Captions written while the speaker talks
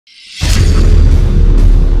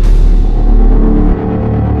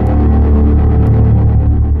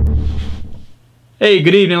Hey,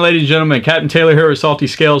 good evening, ladies and gentlemen. Captain Taylor here at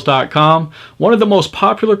SaltyScales.com. One of the most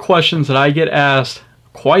popular questions that I get asked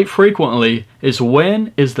quite frequently is,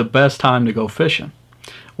 when is the best time to go fishing?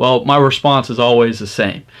 Well, my response is always the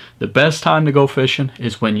same. The best time to go fishing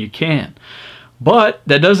is when you can. But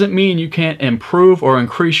that doesn't mean you can't improve or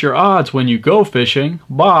increase your odds when you go fishing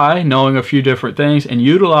by knowing a few different things and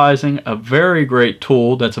utilizing a very great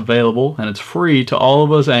tool that's available, and it's free to all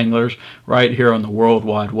of us anglers right here on the World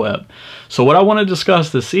Wide Web. So what I want to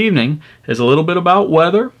discuss this evening is a little bit about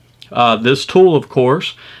weather, this tool of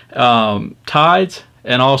course, tides,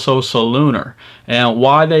 and also Solunar, and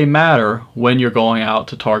why they matter when you're going out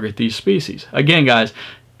to target these species. Again, guys,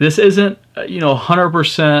 this isn't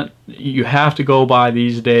 100% you have to go by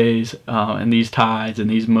these days and these tides and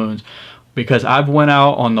these moons, because I've went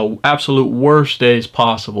out on the absolute worst days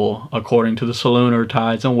possible according to the Solunar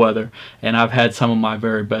tides and weather, and I've had some of my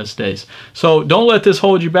very best days. So don't let this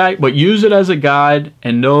hold you back, but use it as a guide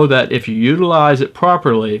and know that if you utilize it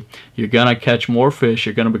properly, you're gonna catch more fish,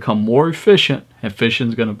 you're gonna become more efficient, and fishing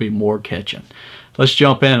is gonna be more catching. Let's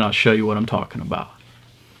jump in and I'll show you what I'm talking about.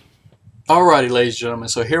 Alrighty, ladies and gentlemen,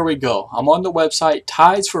 so here we go. I'm on the website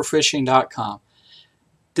tidesforfishing.com.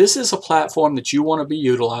 This is a platform that you want to be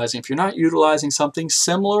utilizing. If you're not utilizing something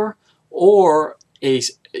similar or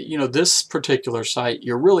this particular site,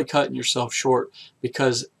 you're really cutting yourself short,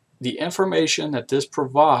 because the information that this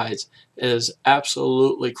provides is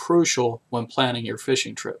absolutely crucial when planning your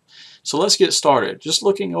fishing trip. So let's get started. Just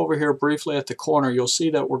looking over here briefly at the corner, you'll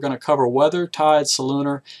see that we're going to cover weather, tides,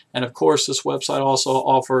 Solunar, and of course this website also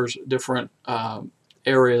offers different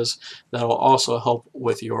areas that will also help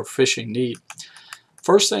with your fishing need.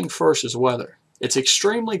 First thing first is weather. It's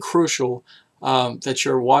extremely crucial that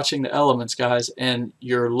you're watching the elements, guys, and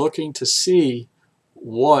you're looking to see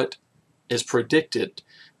what is predicted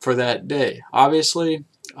for that day. Obviously,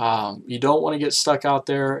 you don't want to get stuck out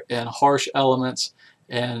there in harsh elements,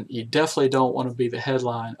 and you definitely don't want to be the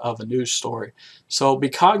headline of a news story. So be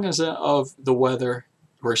cognizant of the weather,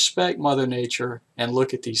 respect Mother Nature, and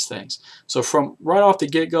look at these things. So from right off the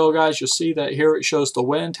get-go, guys, you'll see that here it shows the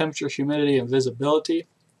wind, temperature, humidity, and visibility.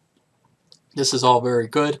 This is all very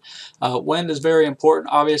good. Wind is very important,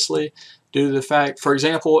 obviously, due to the fact, for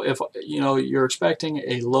example, if you're expecting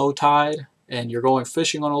a low tide and you're going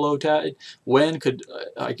fishing on a low tide, wind could,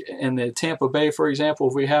 in the Tampa Bay, for example,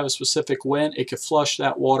 if we have a specific wind, it could flush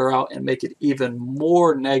that water out and make it even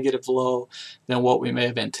more negative low than what we may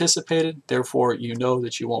have anticipated. Therefore, you know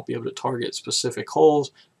that you won't be able to target specific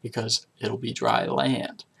holes because it'll be dry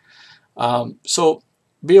land. So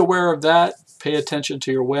be aware of that. Pay attention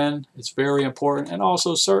to your wind. It's very important. And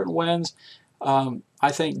also certain winds,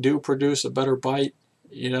 I think, do produce a better bite.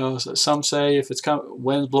 Some say if it's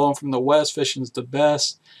winds blowing from the west, fishing's the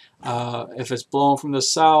best. If it's blowing from the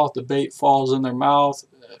south, the bait falls in their mouth.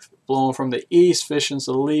 If it's blowing from the east, fishing's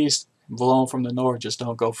the least. Blowing from the north, just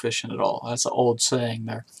don't go fishing at all. That's an old saying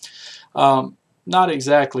there. Not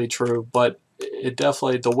exactly true, but it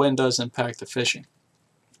definitely, the wind does impact the fishing.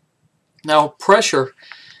 Now, pressure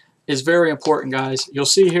is very important, guys. You'll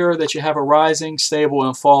see here that you have a rising, stable,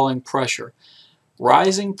 and falling pressure.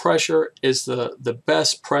 Rising pressure is the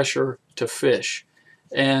best pressure to fish.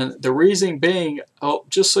 And the reason being,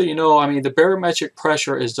 just so you know, the barometric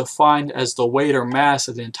pressure is defined as the weight or mass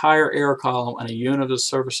of the entire air column on a unit of the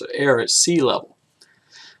surface of air at sea level.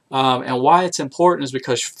 And why it's important is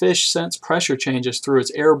because fish sense pressure changes through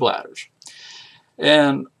its air bladders.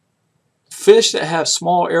 And fish that have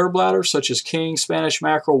small air bladders, such as king, Spanish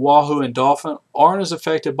mackerel, wahoo, and dolphin, aren't as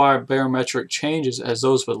affected by barometric changes as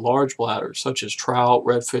those with large bladders, such as trout,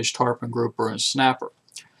 redfish, tarpon, grouper, and snapper.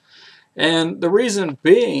 And the reason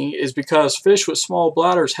being is because fish with small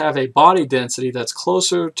bladders have a body density that's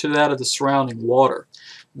closer to that of the surrounding water.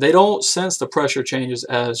 They don't sense the pressure changes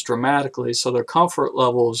as dramatically, so their comfort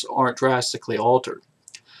levels aren't drastically altered.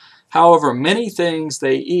 However, many things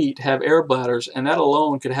they eat have air bladders, and that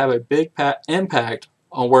alone could have a big impact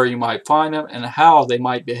on where you might find them and how they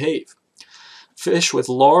might behave. Fish with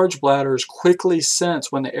large bladders quickly sense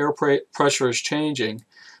when the air pressure is changing,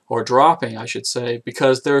 or dropping, I should say,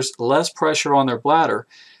 because there's less pressure on their bladder.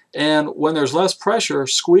 And when there's less pressure,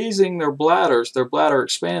 squeezing their bladder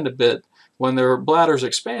expand a bit. When their bladders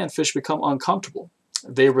expand, fish become uncomfortable.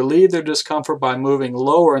 They relieve their discomfort by moving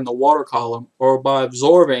lower in the water column or by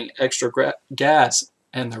absorbing extra gas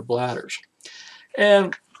in their bladders.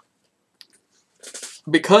 And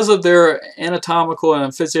because of their anatomical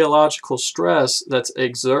and physiological stress that's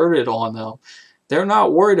exerted on them, they're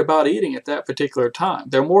not worried about eating at that particular time.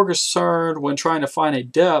 They're more concerned when trying to find a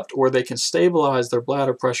depth where they can stabilize their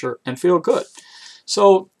bladder pressure and feel good.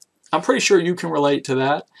 So I'm pretty sure you can relate to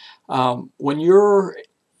that. When you're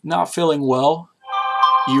not feeling well,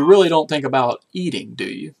 you really don't think about eating, do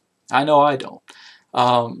you? I know I don't.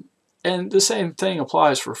 And the same thing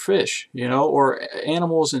applies for fish, you know, or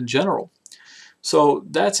animals in general. So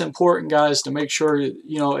that's important, guys, to make sure,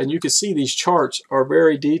 you know, and you can see these charts are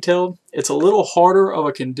very detailed. It's a little harder of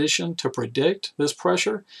a condition to predict, this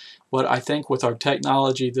pressure, but I think with our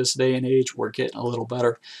technology this day and age, we're getting a little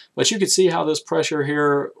better. But you can see how this pressure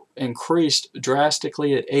here increased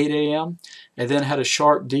drastically at 8 a.m. and then had a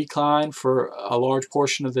sharp decline for a large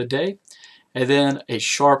portion of the day, and then a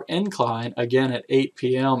sharp incline again at 8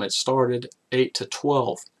 p.m. It started 8 to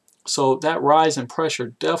 12. So that rise in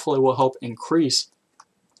pressure definitely will help increase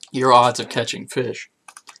your odds of catching fish.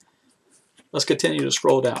 Let's continue to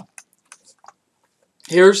scroll down.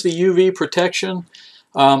 Here's the UV protection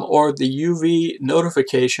or the UV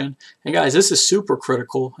notification. And guys, this is super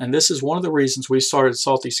critical, and this is one of the reasons we started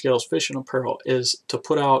Salty Scales Fishing Apparel, is to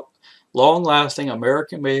put out long-lasting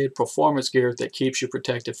American-made performance gear that keeps you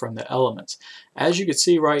protected from the elements. As you can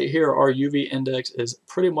see right here, our UV index is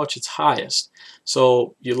pretty much its highest.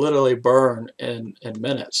 So you literally burn in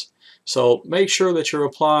minutes. So make sure that you're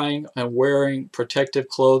applying and wearing protective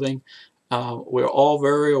clothing. We're all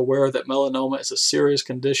very aware that melanoma is a serious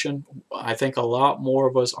condition. I think a lot more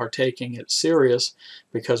of us are taking it serious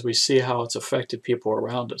because we see how it's affected people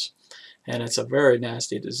around us. And it's a very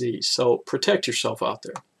nasty disease. So protect yourself out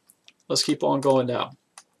there. Let's keep on going down.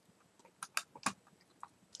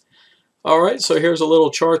 Alright, so here's a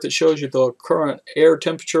little chart that shows you the current air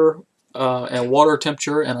temperature and water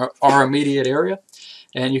temperature in our immediate area.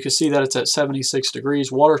 And you can see that it's at 76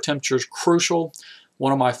 degrees. Water temperature is crucial.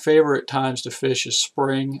 One of my favorite times to fish is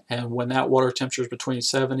spring, and when that water temperature is between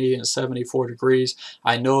 70 and 74 degrees,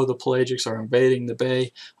 I know the pelagics are invading the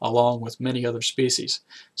bay along with many other species.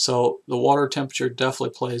 So the water temperature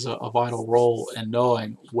definitely plays a vital role in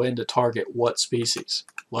knowing when to target what species.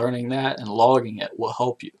 Learning that and logging it will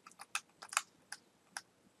help you.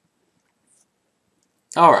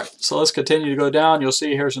 Alright, so let's continue to go down. You'll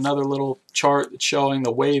see here's another little chart that's showing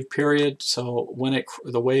the wave period. So when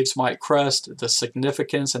the waves might crest, the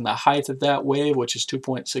significance and the height of that wave, which is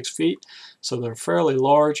 2.6 feet. So they're fairly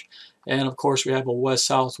large. And of course we have a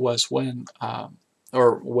west-southwest wind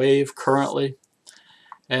or wave currently.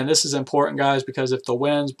 And this is important, guys, because if the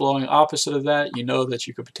wind's blowing opposite of that, you know that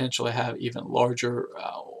you could potentially have even larger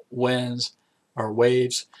winds or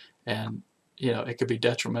waves, and you know, it could be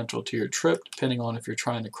detrimental to your trip depending on if you're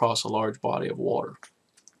trying to cross a large body of water.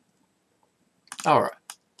 All right,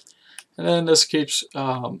 and then this keeps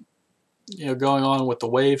you know, going on with the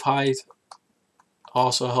wave height.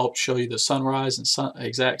 Also helps show you the sunrise and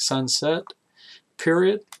exact sunset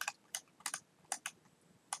period.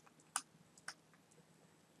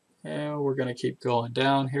 And we're going to keep going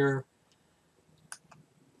down here.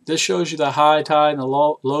 This shows you the high tide and the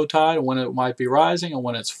low tide, when it might be rising and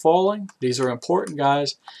when it's falling. These are important,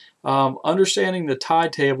 guys. Understanding the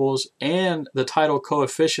tide tables and the tidal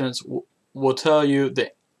coefficients will tell you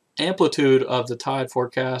the amplitude of the tide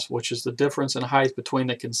forecast, which is the difference in height between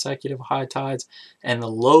the consecutive high tides and the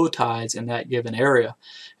low tides in that given area.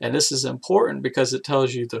 And this is important because it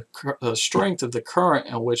tells you the strength of the current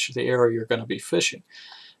in which the area you're going to be fishing.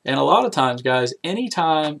 And a lot of times, guys,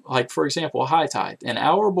 anytime, like for example, high tide, an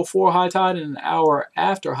hour before high tide and an hour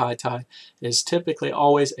after high tide is typically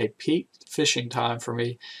always a peak fishing time for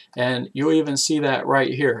me. And you'll even see that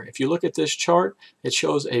right here. If you look at this chart, it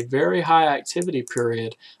shows a very high activity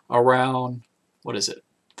period around, what is it,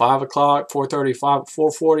 5 o'clock, 4:30,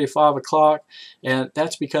 4:40, 5 o'clock. And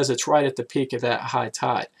that's because it's right at the peak of that high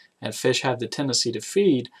tide. And fish have the tendency to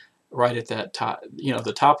feed right at that tide, you know,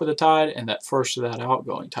 the top of the tide and that first of that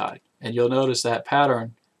outgoing tide. And you'll notice that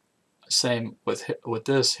pattern, same with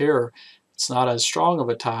this here. It's not as strong of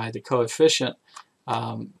a tide, the coefficient,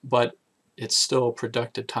 but it's still a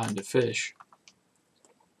productive time to fish.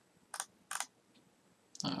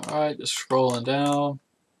 Alright, just scrolling down.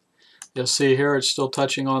 You'll see here it's still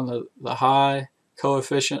touching on the high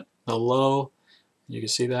coefficient, the low. You can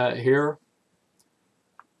see that here.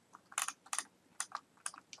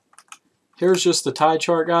 Here's just the tide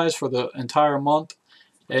chart, guys, for the entire month.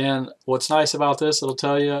 And what's nice about this, it'll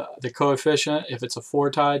tell you the coefficient. If it's a 4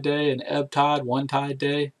 tide day, an ebb tide, 1 tide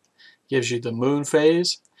day, gives you the moon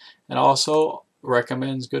phase, and also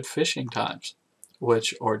recommends good fishing times,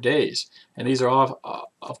 or days. And these are all,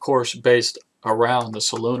 of course, based around the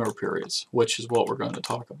Solunar periods, which is what we're going to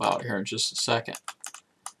talk about here in just a second.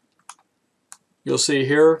 You'll see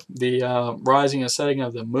here the rising and setting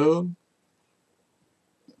of the moon.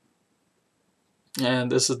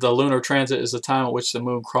 And this is the lunar transit, is the time at which the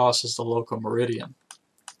moon crosses the local meridian.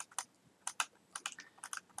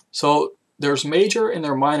 So there's major and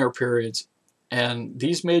there are minor periods, and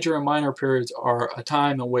these major and minor periods are a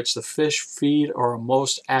time in which the fish feed or are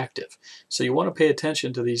most active. So you want to pay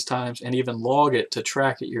attention to these times and even log it to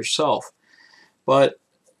track it yourself. But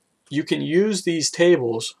you can use these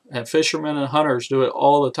tables, and fishermen and hunters do it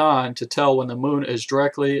all the time, to tell when the moon is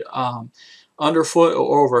directly underfoot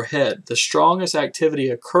or overhead. The strongest activity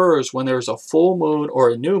occurs when there's a full moon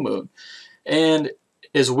or a new moon, and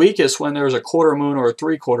is weakest when there's a quarter moon or a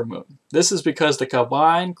three-quarter moon. This is because the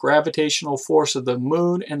combined gravitational force of the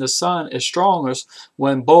moon and the sun is strongest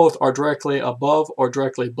when both are directly above or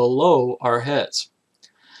directly below our heads.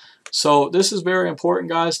 So this is very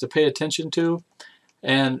important, guys, to pay attention to.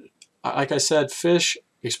 And like I said, fish,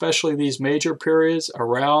 especially these major periods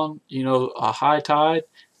around, a high tide,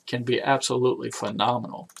 can be absolutely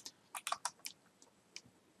phenomenal.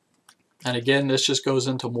 And again, this just goes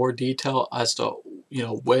into more detail as to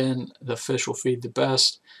when the fish will feed the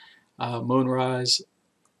best. Moonrise,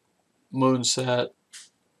 moonset,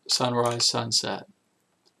 sunrise, sunset.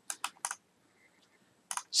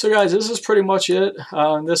 So guys, this is pretty much it.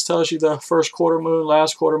 This tells you the first quarter moon,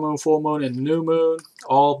 last quarter moon, full moon, and new moon.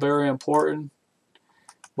 All very important.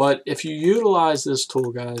 But if you utilize this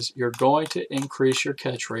tool, guys, you're going to increase your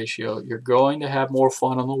catch ratio. You're going to have more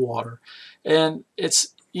fun on the water. And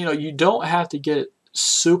it's, you don't have to get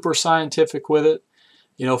super scientific with it.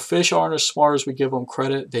 Fish aren't as smart as we give them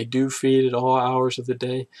credit. They do feed at all hours of the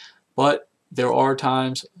day. But there are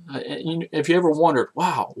times, if you ever wondered,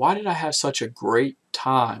 wow, why did I have such a great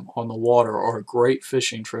time on the water or a great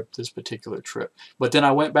fishing trip this particular trip? But then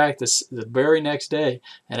I went back the very next day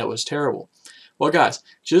and it was terrible. Well, guys,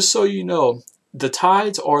 just so you know, the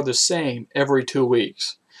tides are the same every 2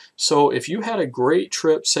 weeks. So if you had a great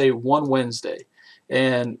trip, say one Wednesday,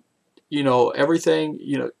 and everything,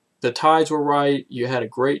 the tides were right, you had a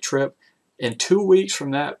great trip, in 2 weeks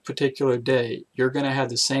from that particular day, you're going to have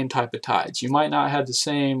the same type of tides. You might not have the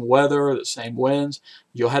same weather, the same winds,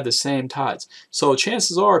 you'll have the same tides. So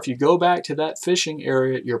chances are, if you go back to that fishing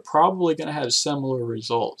area, you're probably going to have similar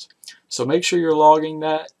results. So make sure you're logging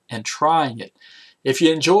that and trying it. If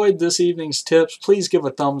you enjoyed this evening's tips, please give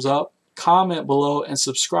a thumbs up, comment below, and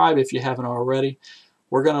subscribe if you haven't already.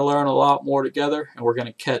 We're going to learn a lot more together, and we're going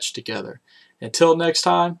to catch together. Until next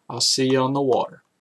time, I'll see you on the water.